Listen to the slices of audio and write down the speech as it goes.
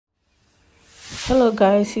Hello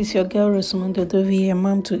guys, it's your girl Rosamondo Dovi, a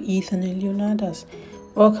mom to Ethan and Leonardas.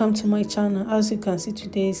 Welcome to my channel. As you can see,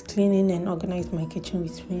 today is cleaning and organize my kitchen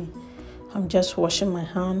with me. I'm just washing my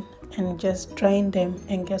hand and just drying them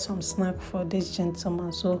and get some snack for this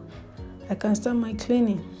gentleman so I can start my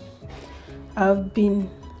cleaning. I've been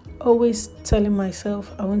always telling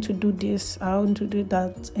myself I want to do this, I want to do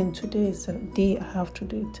that, and today is the day I have to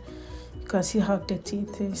do it. You can see how dirty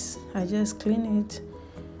it is. I just clean it,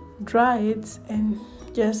 dry it, and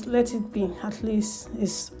just let it be. At least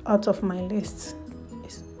it's out of my list.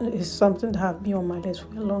 It's something that have been on my list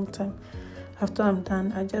for a long time. After I'm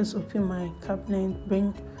done, I just open my cabinet,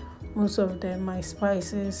 bring most of my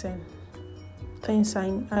spices and things I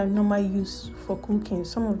normally use for cooking.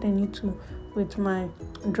 Some of them need to, with my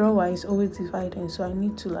drawer is always divided, so I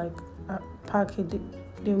need to pack it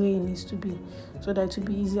the way it needs to be, so that it will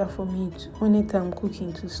be easier for me to, whenever I'm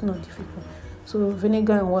cooking, it's not difficult. So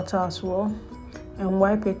vinegar and water as well, and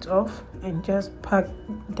wipe it off and just pack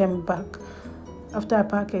them back. After I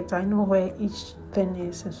pack it, I know where each thing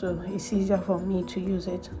is, and so it's easier for me to use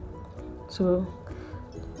it. So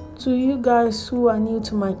to you guys who are new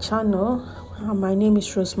to my channel, my name is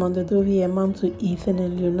Rosamondo Dovi, a mom to Ethan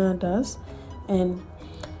and Leonardas. And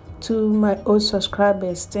to my old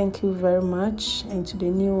subscribers, thank you very much, and to the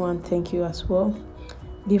new one, thank you as well.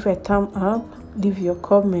 Leave a thumb up, leave your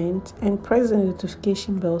comment, and press the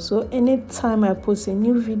notification bell so anytime I post a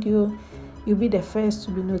new video, you'll be the first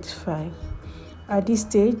to be notified. At this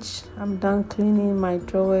stage, I'm done cleaning my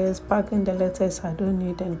drawers, packing the letters I don't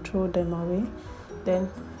need and throw them away, then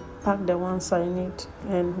pack the ones I need,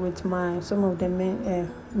 and with some of the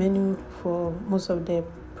menu for most of the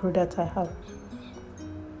products I have.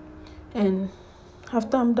 And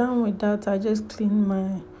after I'm done with that, I just clean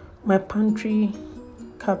my pantry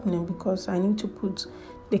cabinet because I need to put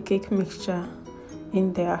the cake mixture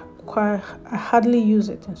in there. I hardly use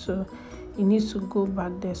it, and so it needs to go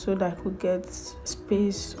back there so that I could get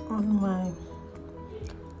space on my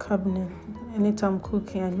cabinet. Anytime I'm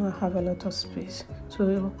cooking, I know I have a lot of space.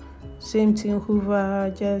 So same thing,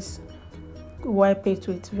 Hoover, just wipe it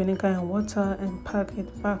with vinegar and water and pack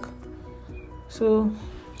it back. So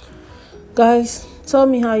guys, tell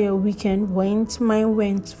me how your weekend went. Mine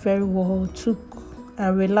went very well. I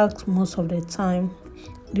relaxed most of the time,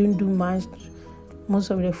 didn't do much. Most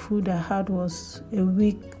of the food I had was a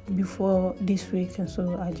week before this week, and so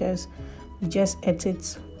we just ate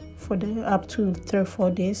it for up to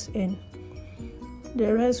 3-4 days, and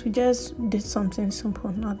the rest we just did something simple,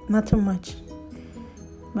 nothing much.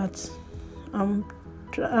 But I'm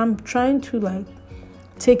trying to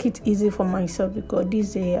take it easy for myself because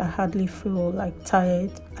this day I hardly feel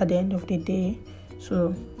tired at the end of the day.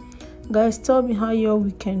 So guys, tell me how your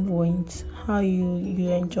weekend went, how you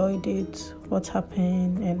enjoyed it, what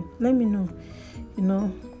happened, and let me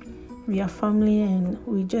know. We are family and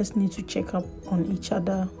we just need to check up on each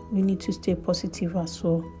other. We need to stay positive as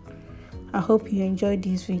well. I hope you enjoyed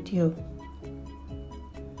this video.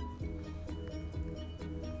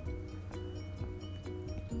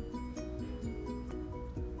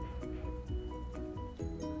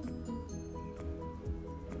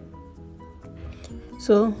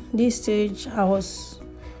 So this stage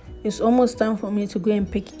it's almost time for me to go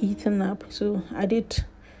and pick Ethan up. So I did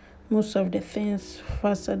most of the things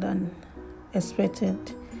faster than expected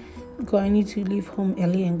because I need to leave home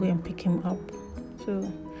early and go and pick him up.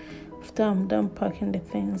 So after I'm done packing the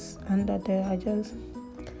things under there, I just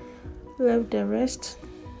left the rest,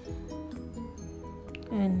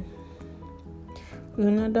 and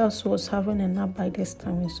Leonardo was having a nap by this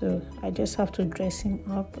time, so I just have to dress him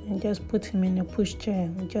up and just put him in a pushchair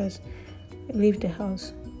and just leave the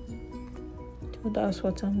house. So that's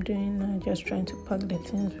what I'm doing now, just trying to pack the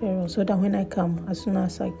things very well so that when I come, as soon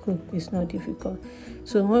as I cook, it's not difficult.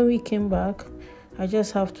 So when we came back, I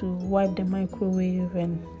just have to wipe the microwave,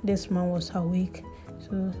 and this man was awake,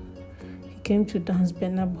 so he came to dance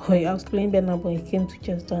Burna Boy. I was playing Burna Boy, he came to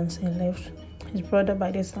just dance and left. His brother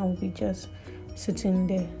by this time will be just sitting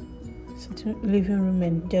there, living room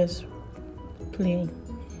and just playing.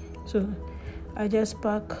 So I just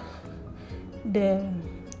pack the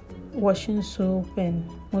washing soap and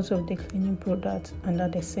most of the cleaning products under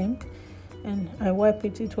the sink, and I wipe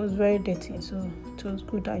it. It was very dirty, so it was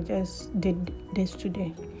good. I just did this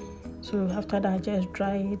today. So after that, I just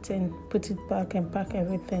dry it and put it back and pack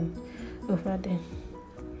everything over there.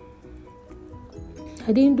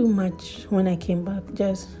 I didn't do much when I came back,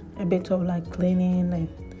 just a bit of cleaning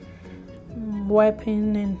and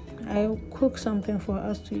wiping, and I cooked something for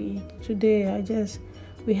us to eat. Today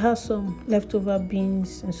we had some leftover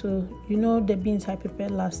beans, and so the beans I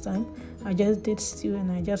prepared last time, I just did stew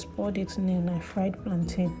and I just poured it in and I fried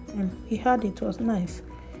plantain and we had it. It was nice.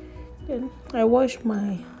 Then I washed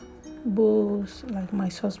my bowls, like my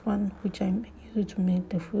saucepan, which I used to make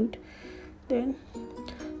the food. Then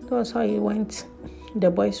that was how it went. The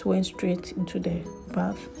boys went straight into the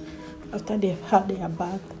bath. After they've had their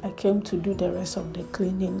bath, I came to do the rest of the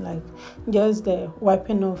cleaning, like just the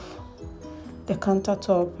wiping off the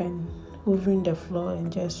countertop and hoovering the floor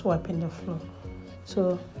and just wiping the floor.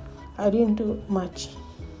 So I didn't do much.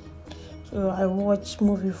 So I watched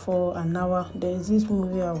movie for an hour. There is this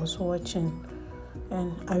movie I was watching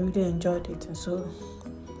and I really enjoyed it. And so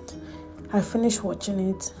I finished watching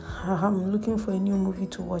it. I'm looking for a new movie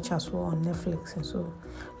to watch as well on Netflix. And so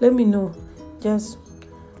let me know. Just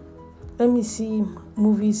let me see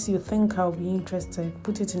movies you think I'll be interested.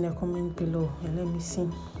 Put it in the comment below and let me see.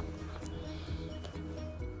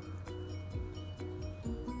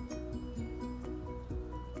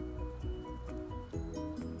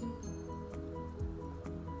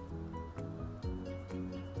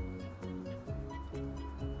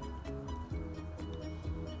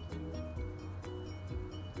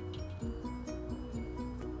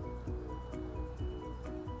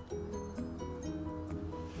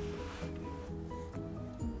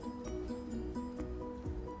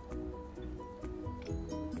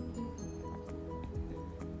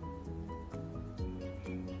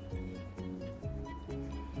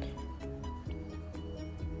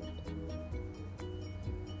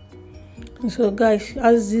 So guys,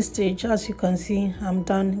 at this stage, as you can see, I'm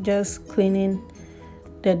done just cleaning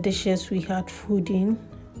the dishes we had food in,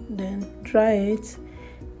 then dry it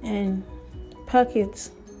and pack it,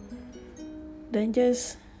 then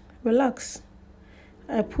just relax.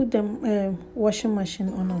 I put the washing machine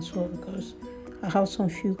on as well because I have some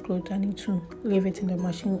few clothes I need to leave it in the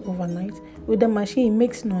machine overnight. With the machine it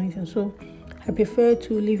makes noise, and so I prefer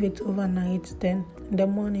to leave it overnight, then in the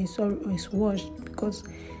morning it's washed, because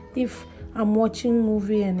if I'm watching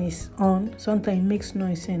movie and it's on, sometimes it makes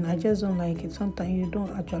noise and I just don't like it. Sometimes you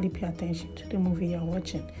don't actually pay attention to the movie you're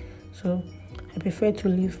watching. So I prefer to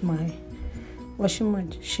leave my washing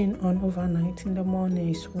machine on overnight. In the morning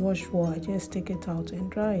it's washed well, I just take it out and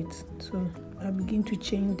dry it. So I begin to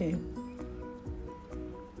change the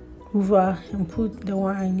hoover and put the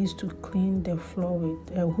one I need to clean the floor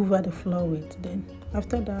with, hoover the floor with. Then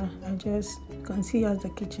after that, I just, you can see as the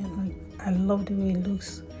kitchen, like, I love the way it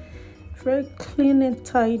looks. Very clean and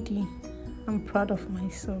tidy. I'm proud of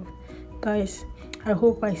myself. Guys, I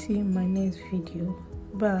hope I see you in my next video.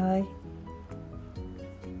 Bye.